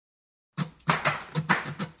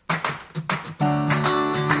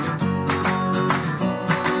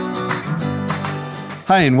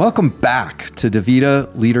Hi, and welcome back to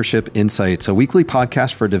DaVita Leadership Insights, a weekly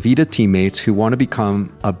podcast for DaVita teammates who want to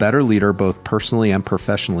become a better leader both personally and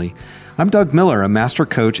professionally. I'm Doug Miller, a master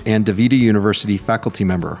coach and DaVita University faculty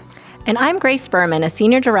member. And I'm Grace Berman, a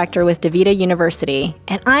senior director with DaVita University.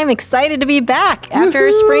 And I'm excited to be back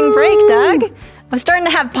after spring break, Doug. I'm starting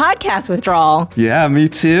to have podcast withdrawal. Yeah, me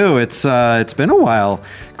too. It's been a while.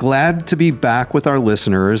 Glad to be back with our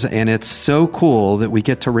listeners, and it's so cool that we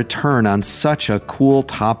get to return on such a cool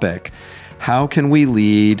topic. How can we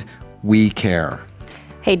lead We Care?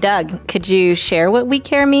 Hey, Doug, could you share what We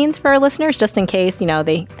Care means for our listeners, just in case,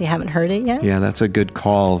 they haven't heard it yet? Yeah, that's a good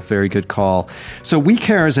call. Very good call. So We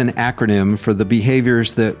Care is an acronym for the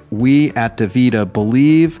behaviors that we at DaVita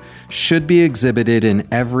believe should be exhibited in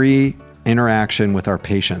every interaction with our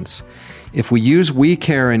patients. If we use We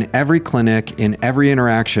Care in every clinic, in every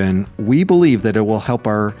interaction, we believe that it will help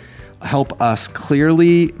us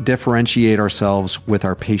clearly differentiate ourselves with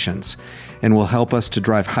our patients and will help us to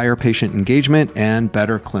drive higher patient engagement and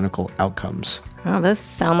better clinical outcomes. Oh, those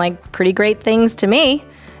sound like pretty great things to me.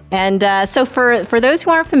 And so for those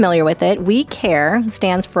who aren't familiar with it, We Care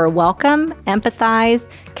stands for welcome, empathize,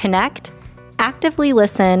 connect, actively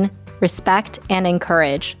listen, respect, and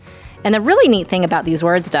encourage. And the really neat thing about these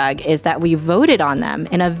words, Doug, is that we voted on them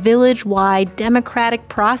in a village-wide democratic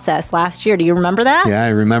process last year. Do you remember that? Yeah, I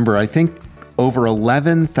remember. I think over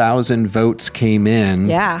 11,000 votes came in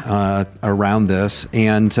around this.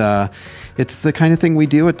 And it's the kind of thing we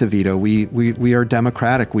do at DaVita. We are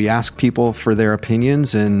democratic. We ask people for their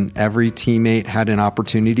opinions, and every teammate had an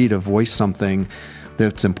opportunity to voice something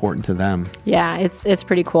that's important to them. Yeah, it's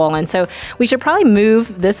pretty cool. And so we should probably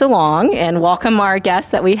move this along and welcome our guests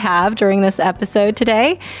that we have during this episode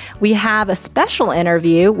today. We have a special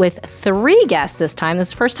interview with 3 guests this time. This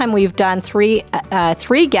is the first time we've done three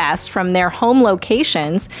guests from their home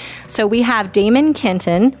locations. So we have Damon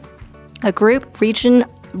Kenton, a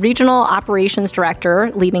regional operations director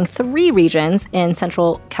leading 3 regions in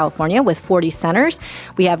Central California with 40 centers.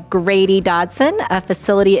 We have Grady Dodson, a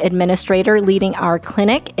facility administrator leading our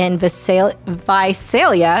clinic in Visalia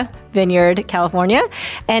Vineyard, California,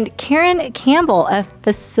 and Karen Campbell, a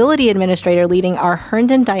facility administrator leading our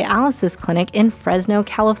Herndon Dialysis Clinic in Fresno,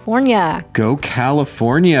 California. Go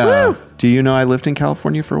California! Woo! Do you know I lived in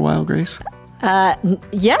California for a while, Grace?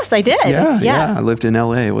 Yes, I did. Yeah. I lived in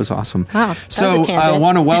LA. It was awesome. Wow. So I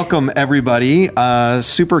want to welcome everybody.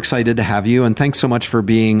 Super excited to have you. And thanks so much for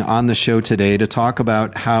being on the show today to talk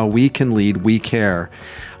about how we can lead We Care.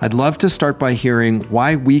 I'd love to start by hearing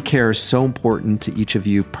why We Care is so important to each of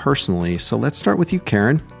you personally. So let's start with you,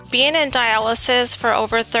 Karen. Being in dialysis for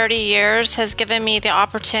over 30 years has given me the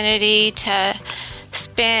opportunity to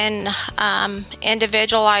spend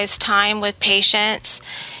individualized time with patients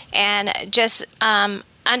and just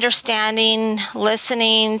understanding,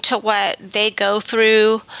 listening to what they go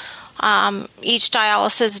through each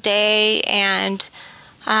dialysis day, and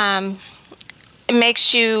it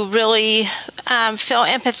makes you really feel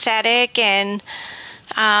empathetic and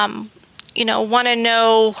want to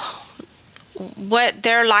know what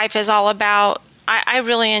their life is all about. I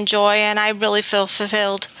really enjoy, and I really feel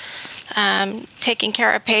fulfilled taking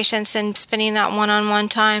care of patients and spending that one-on-one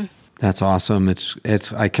time. That's awesome.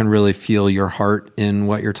 It's. I can really feel your heart in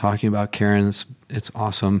what you're talking about, Karen. It's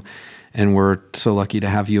awesome. And we're so lucky to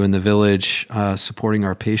have you in the village supporting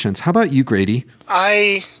our patients. How about you, Grady?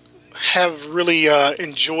 I have really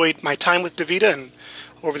enjoyed my time with DaVita and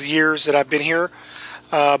over the years that I've been here.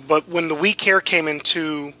 But when the We Care came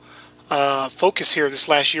into focus here this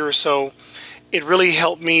last year or so, it really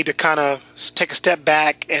helped me to kind of take a step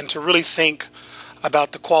back and to really think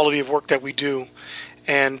about the quality of work that we do.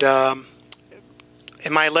 And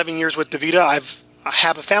in my 11 years with DaVita, I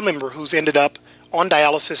have a family member who's ended up on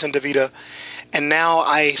dialysis in DaVita, and now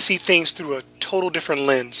I see things through a total different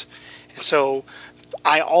lens. And so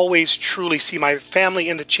I always truly see my family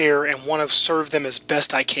in the chair and want to serve them as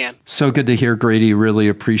best I can. So good to hear, Grady. Really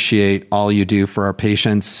appreciate all you do for our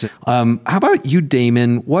patients. How about you,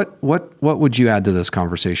 Damon? What would you add to this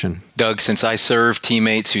conversation? Doug, since I serve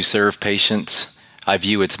teammates who serve patients, I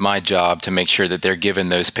view it's my job to make sure that they're giving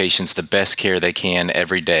those patients the best care they can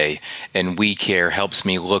every day. And We Care helps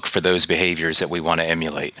me look for those behaviors that we want to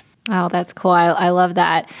emulate. Oh, that's cool. I love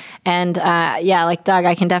that. And like Doug,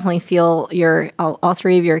 I can definitely feel all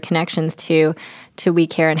three of your connections to We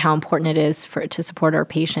Care and how important it is to support our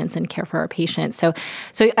patients and care for our patients. So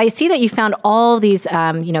I see that you found all these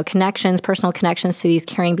connections, personal connections to these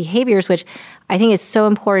caring behaviors, which I think is so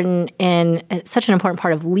important in such an important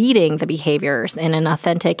part of leading the behaviors in an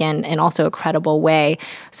authentic and also a credible way.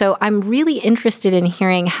 So I'm really interested in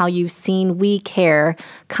hearing how you've seen We Care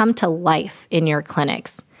come to life in your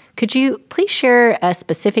clinics. Could you please share a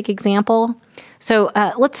specific example? So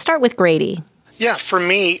let's start with Grady. Yeah, for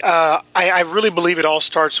me, I really believe it all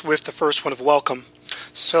starts with the first one of welcome.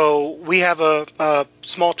 So we have a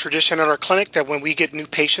small tradition at our clinic that when we get new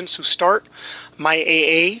patients who start, my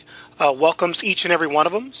AA welcomes each and every one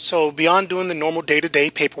of them. So beyond doing the normal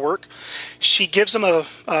day-to-day paperwork, she gives them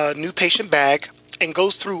a new patient bag and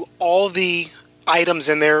goes through all the items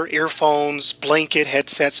in there, earphones, blanket,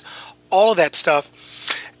 headsets, all of that stuff.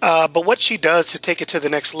 But what she does to take it to the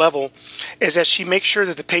next level is that she makes sure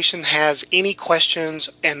that the patient has any questions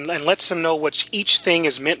and lets them know what each thing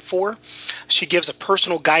is meant for. She gives a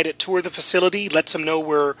personal guided tour of the facility, lets them know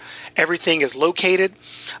where everything is located,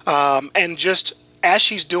 and just as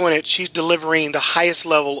she's doing it, she's delivering the highest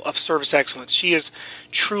level of service excellence. She is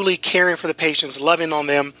truly caring for the patients, loving on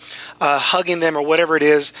them, hugging them, or whatever it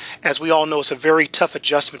is. As we all know, it's a very tough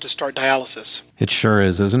adjustment to start dialysis. It sure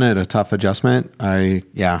is, isn't it? A tough adjustment. And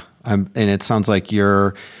it sounds like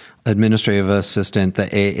your administrative assistant, the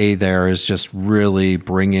AA there, is just really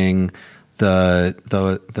bringing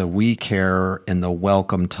the We Care and the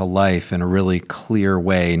welcome to life in a really clear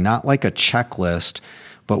way, not like a checklist,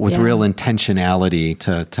 but with real intentionality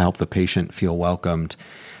to help the patient feel welcomed.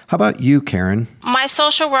 How about you, Karen? My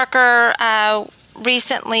social worker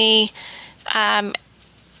recently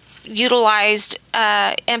utilized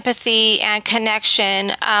empathy and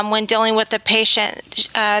connection when dealing with the patient.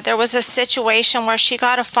 There was a situation where she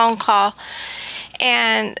got a phone call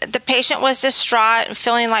and the patient was distraught and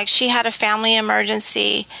feeling like she had a family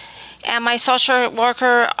emergency. And my social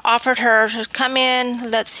worker offered her to come in,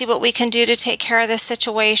 let's see what we can do to take care of this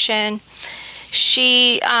situation.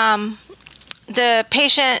 The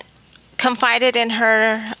patient confided in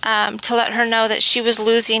her to let her know that she was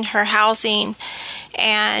losing her housing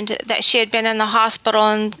and that she had been in the hospital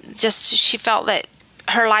and just she felt that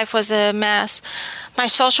her life was a mess. My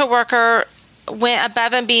social worker went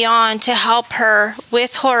above and beyond to help her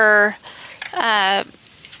with her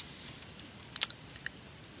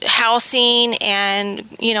housing and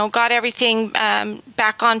got everything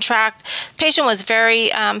back on track. The patient was very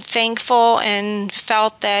thankful and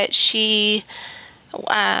felt that she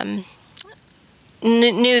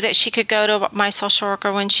knew that she could go to my social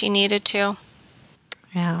worker when she needed to.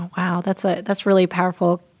 Yeah, wow, that's really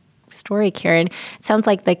powerful story, Karen. It sounds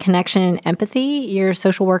like the connection and empathy your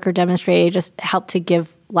social worker demonstrated just helped to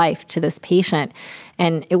give life to this patient.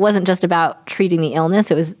 And it wasn't just about treating the illness,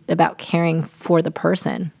 it was about caring for the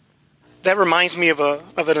person. That reminds me of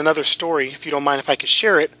another story, if you don't mind if I could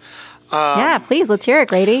share it. Yeah, please, let's hear it,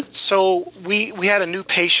 Grady. So we had a new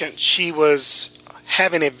patient. She was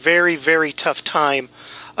having a very, very tough time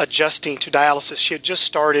adjusting to dialysis. She had just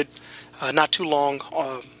started not too long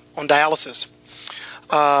on dialysis.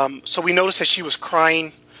 So we noticed that she was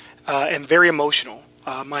crying and very emotional.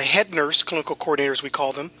 My head nurse, clinical coordinators we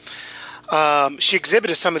call them, she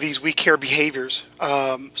exhibited some of these We Care behaviors.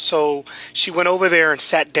 So she went over there and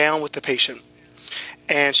sat down with the patient.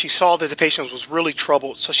 And she saw that the patient was really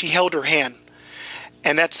troubled. So she held her hand.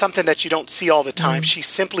 And that's something that you don't see all the time. She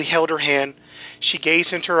simply held her hand. She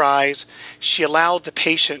gazed into her eyes. She allowed the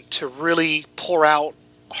patient to really pour out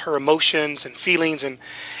her emotions and feelings and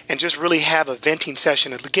just really have a venting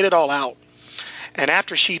session and get it all out. And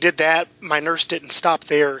after she did that, my nurse didn't stop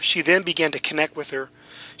there. She then began to connect with her.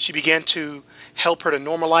 She began to help her to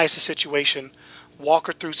normalize the situation, walk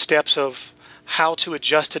her through steps of how to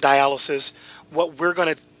adjust to dialysis, what we're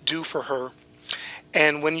going to do for her.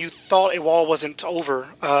 And when you thought it all wasn't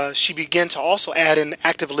over, she began to also add in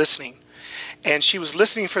active listening. And she was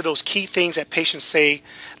listening for those key things that patients say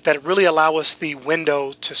that really allow us the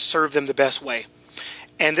window to serve them the best way.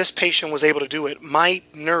 And this patient was able to do it. My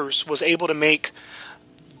nurse was able to make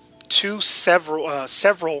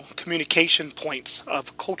several communication points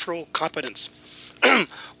of cultural competence.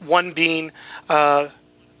 One being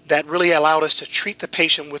that really allowed us to treat the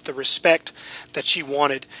patient with the respect that she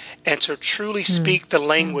wanted and to truly speak the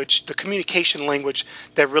language, the communication language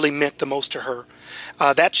that really meant the most to her.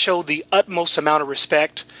 That showed the utmost amount of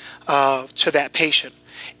respect to that patient.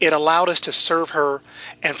 it allowed us to serve her,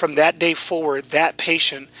 and from that day forward, that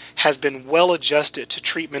patient has been well adjusted to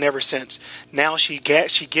treatment ever since. Now she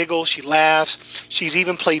giggles, she laughs. She's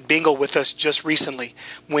even played bingo with us just recently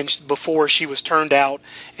before she was turned out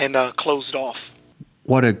and closed off.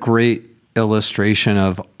 What a great illustration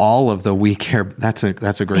of all of the We Care. That's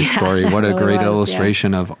a great story. What a great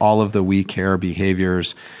illustration of all of the We Care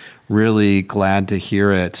behaviors. Really glad to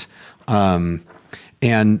hear it. And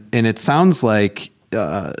it sounds like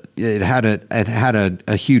it had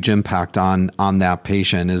a huge impact on that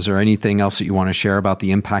patient. Is there anything else that you want to share about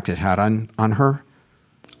the impact it had on her?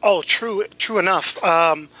 Oh, true enough.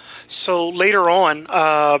 So later on,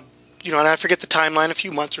 and I forget the timeline, a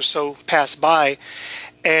few months or so passed by,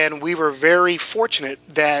 and we were very fortunate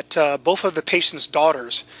that both of the patient's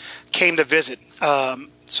daughters came to visit.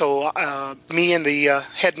 So me and the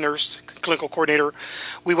head nurse, clinical coordinator,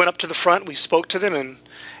 we went up to the front, we spoke to them,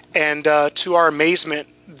 and to our amazement,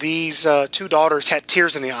 these two daughters had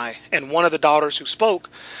tears in the eye. And one of the daughters who spoke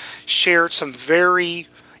shared some very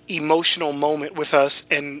emotional moment with us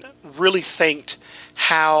and really thanked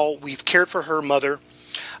how we've cared for her mother.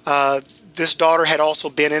 This daughter had also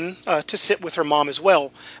been in to sit with her mom as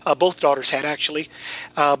well. Both daughters had, actually.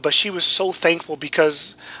 But she was so thankful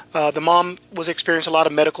because the mom was experiencing a lot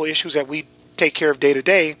of medical issues that we take care of day to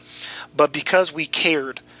day. But because we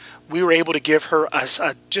cared, we were able to give her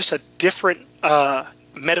just a different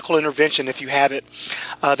medical intervention, if you have it,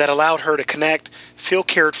 that allowed her to connect, feel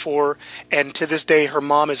cared for, and to this day, her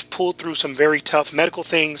mom has pulled through some very tough medical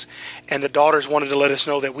things, and the daughters wanted to let us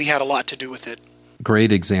know that we had a lot to do with it.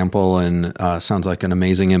 Great example, and sounds like an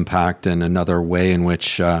amazing impact and another way in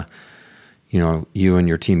which you and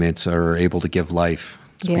your teammates are able to give life.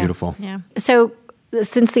 It's beautiful. Yeah. So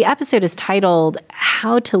since the episode is titled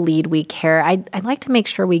How to Lead We Care, I'd like to make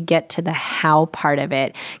sure we get to the how part of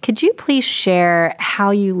it. Could you please share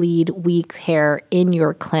how you lead We Care in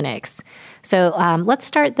your clinics? So let's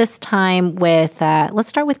start this time with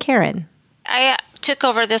Karen. I took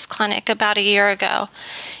over this clinic about a year ago.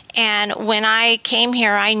 And when I came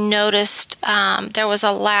here, I noticed there was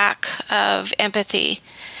a lack of empathy.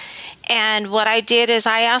 And what I did is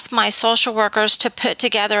I asked my social workers to put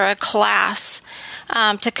together a class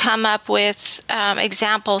to come up with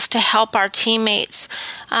examples to help our teammates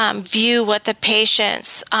view what the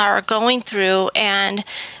patients are going through and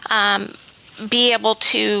be able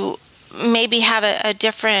to maybe have a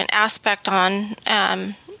different aspect on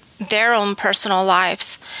their own personal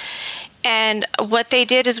lives. And what they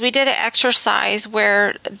did is we did an exercise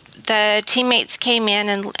where the teammates came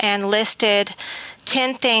in and listed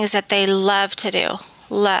 10 things that they love to do.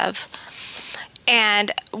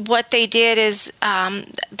 And what they did is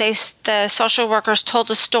the social workers told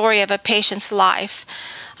the story of a patient's life.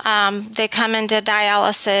 They come into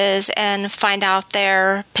dialysis and find out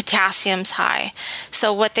their potassium's high.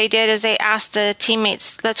 So what they did is they asked the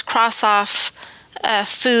teammates, let's cross off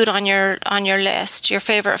food on your list, your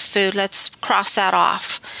favorite food. Let's cross that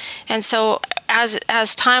off. And so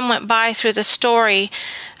as time went by through the story,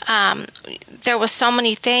 there was so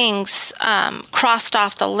many things crossed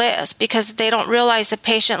off the list because they don't realize the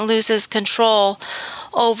patient loses control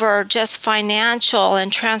over just financial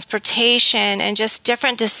and transportation and just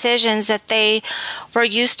different decisions that they were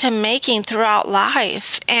used to making throughout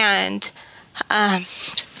life. And and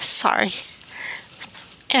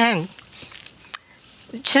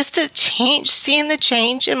just seeing the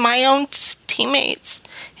change in my own teammates,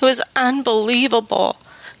 it was unbelievable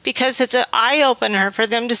because it's an eye-opener for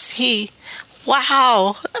them to see,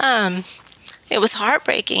 wow, it was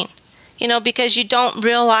heartbreaking, because you don't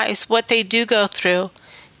realize what they do go through.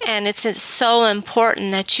 And it's so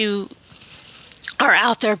important that you are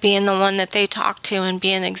out there being the one that they talk to and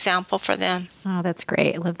be an example for them. Oh, that's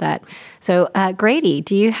great. I love that. So, Grady,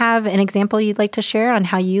 do you have an example you'd like to share on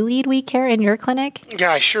how you lead We Care in your clinic?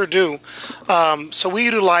 Yeah, I sure do. So we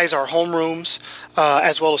utilize our homerooms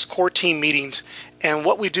as well as core team meetings. And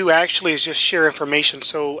what we do actually is just share information.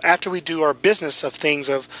 So after we do our business of things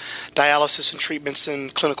of dialysis and treatments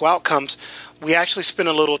and clinical outcomes, we actually spend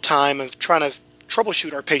a little time of trying to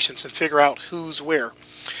troubleshoot our patients and figure out who's where.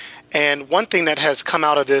 And one thing that has come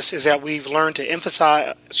out of this is that we've learned to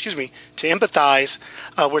empathize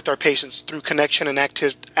with our patients through connection and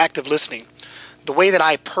active listening. The way that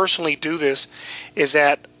I personally do this is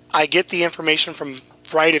that I get the information from a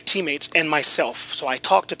variety of teammates and myself. So I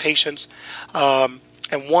talk to patients, and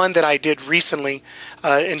one that I did recently,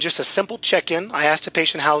 in just a simple check-in, I asked the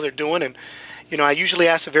patient how they're doing, and I usually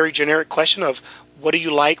ask a very generic question of, what do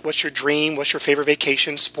you like? What's your dream? What's your favorite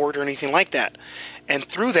vacation, sport, or anything like that? And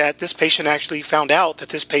through that, this patient actually found out that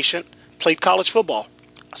this patient played college football.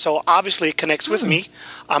 So obviously it connects with me.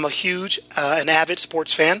 I'm a huge, an avid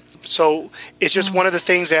sports fan. So it's just one of the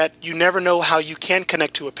things that you never know how you can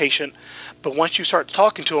connect to a patient. But once you start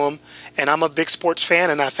talking to him, and I'm a big sports fan,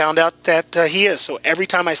 and I found out that he is. So every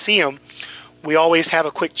time I see him, we always have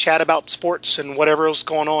a quick chat about sports and whatever else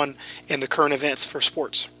going on in the current events for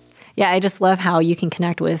sports. Yeah, I just love how you can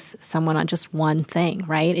connect with someone on just one thing,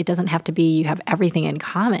 right? It doesn't have to be you have everything in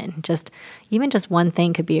common. Even just one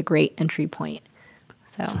thing could be a great entry point.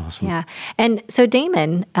 So, awesome. Yeah. And so,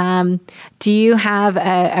 Damon, do you have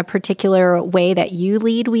a particular way that you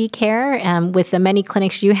lead We Care with the many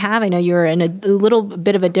clinics you have? I know you're in a little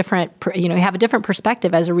bit of a different, you have a different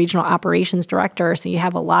perspective as a regional operations director. So you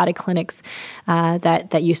have a lot of clinics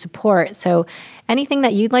that you support. So anything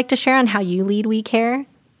that you'd like to share on how you lead We Care?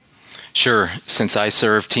 Sure. Since I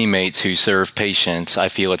serve teammates who serve patients, I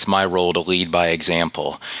feel it's my role to lead by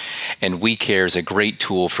example. And We Care is a great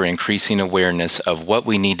tool for increasing awareness of what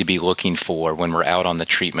we need to be looking for when we're out on the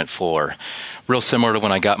treatment floor. Real similar to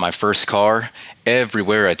when I got my first car.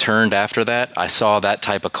 Everywhere I turned after that, I saw that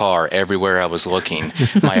type of car everywhere I was looking.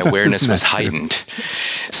 My awareness was heightened.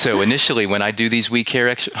 So initially, when I do these We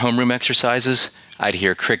Care homeroom exercises, I'd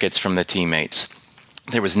hear crickets from the teammates.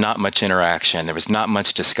 There was not much interaction. There was not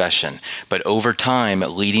much discussion. But over time,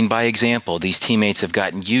 leading by example, these teammates have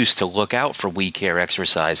gotten used to look out for We Care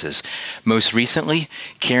exercises. Most recently,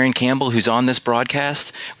 Karen Campbell, who's on this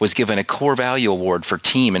broadcast, was given a core value award for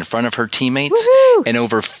team in front of her teammates. Woo-hoo! And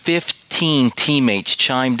over 15 teammates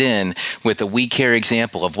chimed in with a We Care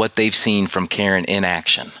example of what they've seen from Karen in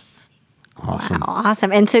action. Awesome. Wow,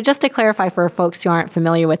 awesome. And so just to clarify for folks who aren't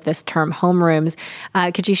familiar with this term homerooms,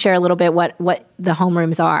 could you share a little bit what the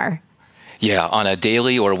homerooms are? Yeah, on a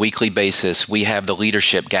daily or weekly basis, we have the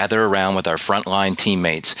leadership gather around with our frontline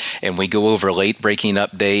teammates, and we go over late-breaking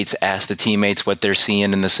updates, ask the teammates what they're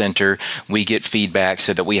seeing in the center. We get feedback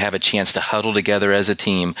so that we have a chance to huddle together as a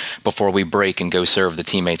team before we break and go serve the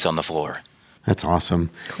teammates on the floor. That's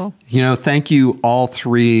awesome. Cool. Thank you all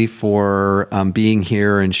three for being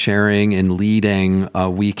here and sharing and leading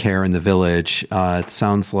We Care in the Village. It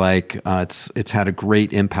sounds like it's had a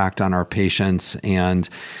great impact on our patients and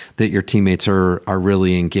that your teammates are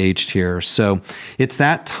really engaged here. So it's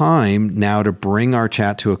that time now to bring our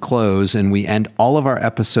chat to a close, and we end all of our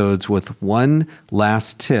episodes with one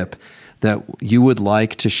last tip that you would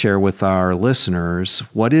like to share with our listeners.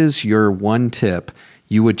 What is your one tip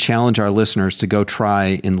you would challenge our listeners to go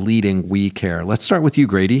try in leading We Care? Let's start with you,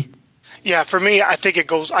 Grady. Yeah, for me, I think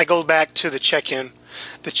I go back to the check-in.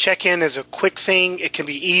 The check-in is a quick thing. It can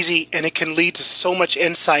be easy, and it can lead to so much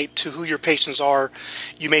insight to who your patients are.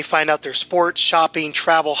 You may find out their sports, shopping,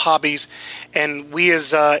 travel, hobbies, and we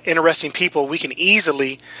as interesting people, we can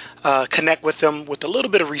easily connect with them with a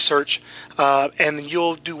little bit of research, and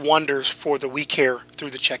you'll do wonders for the We Care through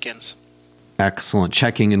the check-ins. Excellent.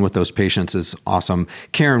 Checking in with those patients is awesome.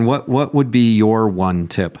 Karen, what would be your one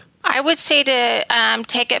tip? I would say to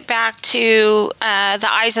take it back to the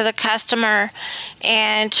eyes of the customer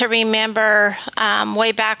and to remember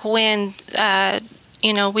way back when,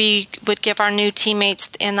 we would give our new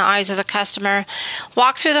teammates in the eyes of the customer,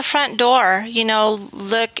 walk through the front door,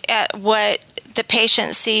 look at what the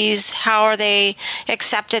patient sees. How are they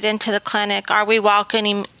accepted into the clinic? Are we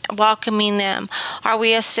welcoming them? Are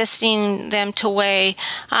we assisting them to weigh?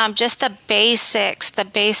 Just the basics.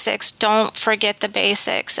 Don't forget the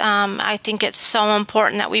basics. I think it's so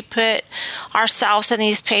important that we put ourselves in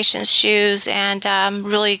these patients' shoes and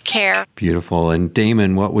really care. Beautiful. And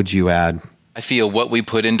Damon, what would you add? I feel what we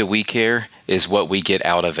put into We Care is what we get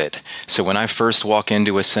out of it. So when I first walk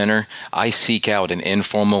into a center, I seek out an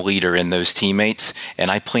informal leader in those teammates,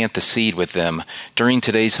 and I plant the seed with them. During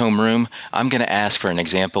today's homeroom, I'm going to ask for an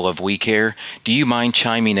example of We Care. Do you mind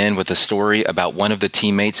chiming in with a story about one of the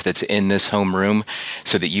teammates that's in this homeroom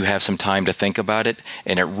so that you have some time to think about it,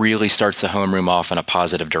 and it really starts the homeroom off in a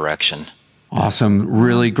positive direction? Awesome.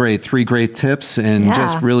 Really great. 3 great tips, and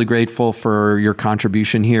just really grateful for your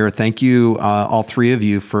contribution here. Thank you, all three of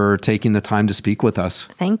you, for taking the time to speak with us.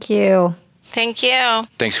 Thank you. Thank you.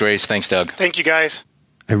 Thanks, Grace. Thanks, Doug. Thank you, guys.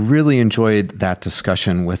 I really enjoyed that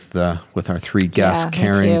discussion with our 3 guests,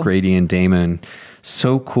 Karen, Grady, and Damon.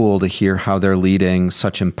 So cool to hear how they're leading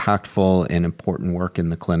such impactful and important work in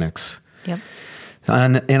the clinics. Yep.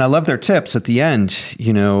 And I love their tips at the end.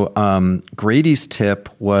 Grady's tip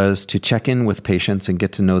was to check in with patients and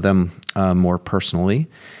get to know them more personally.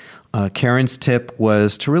 Karen's tip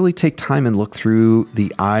was to really take time and look through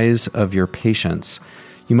the eyes of your patients.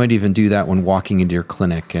 You might even do that when walking into your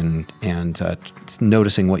clinic and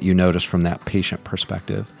noticing what you notice from that patient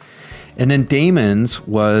perspective. And then Damon's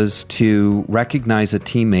was to recognize a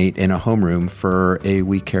teammate in a homeroom for a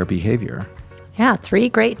We Care behavior. Yeah, 3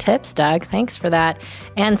 great tips, Doug. Thanks for that.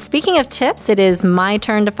 And speaking of tips, it is my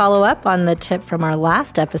turn to follow up on the tip from our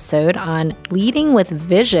last episode on leading with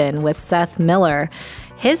vision with Seth Miller.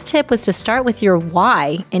 His tip was to start with your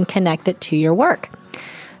why and connect it to your work.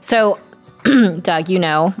 So, Doug, you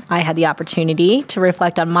know, I had the opportunity to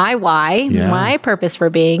reflect on my why, my purpose for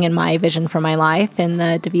being, and my vision for my life in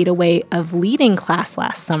the DaVita Way of Leading class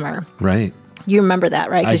last summer. Right. You remember that,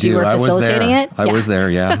 right? I Because do. you were facilitating it? I was there,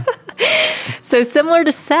 yeah. So similar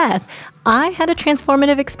to Seth, I had a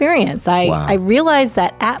transformative experience. I realized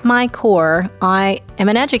that at my core, I am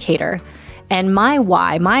an educator. And my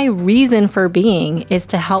why, my reason for being is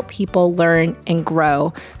to help people learn and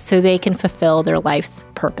grow so they can fulfill their life's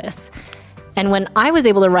purpose. And when I was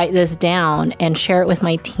able to write this down and share it with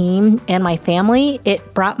my team and my family,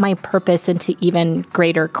 it brought my purpose into even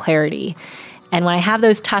greater clarity. And when I have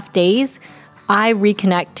those tough days, I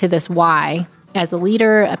reconnect to this why as a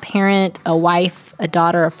leader, a parent, a wife, a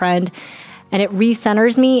daughter, a friend, and it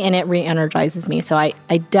recenters me and it re-energizes me. So I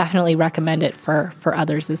definitely recommend it for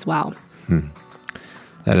others as well.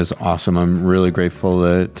 That is awesome. I'm really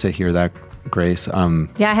grateful to hear that, Grace.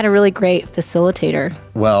 Yeah, I had a really great facilitator.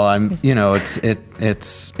 Well,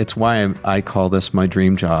 it's why I call this my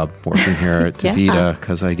dream job, working here at DaVita,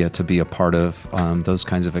 because I get to be a part of those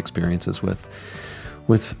kinds of experiences with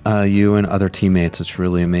you and other teammates. It's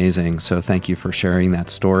really amazing. So thank you for sharing that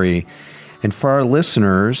story. And for our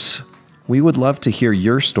listeners, we would love to hear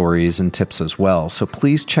your stories and tips as well. So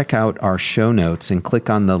please check out our show notes and click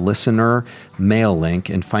on the listener mail link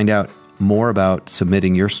and find out more about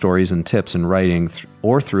submitting your stories and tips in writing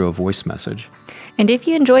or through a voice message. And if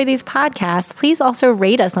you enjoy these podcasts, please also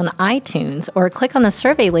rate us on iTunes or click on the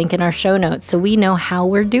survey link in our show notes so we know how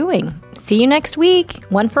we're doing. See you next week.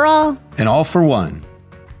 One for all. And all for one.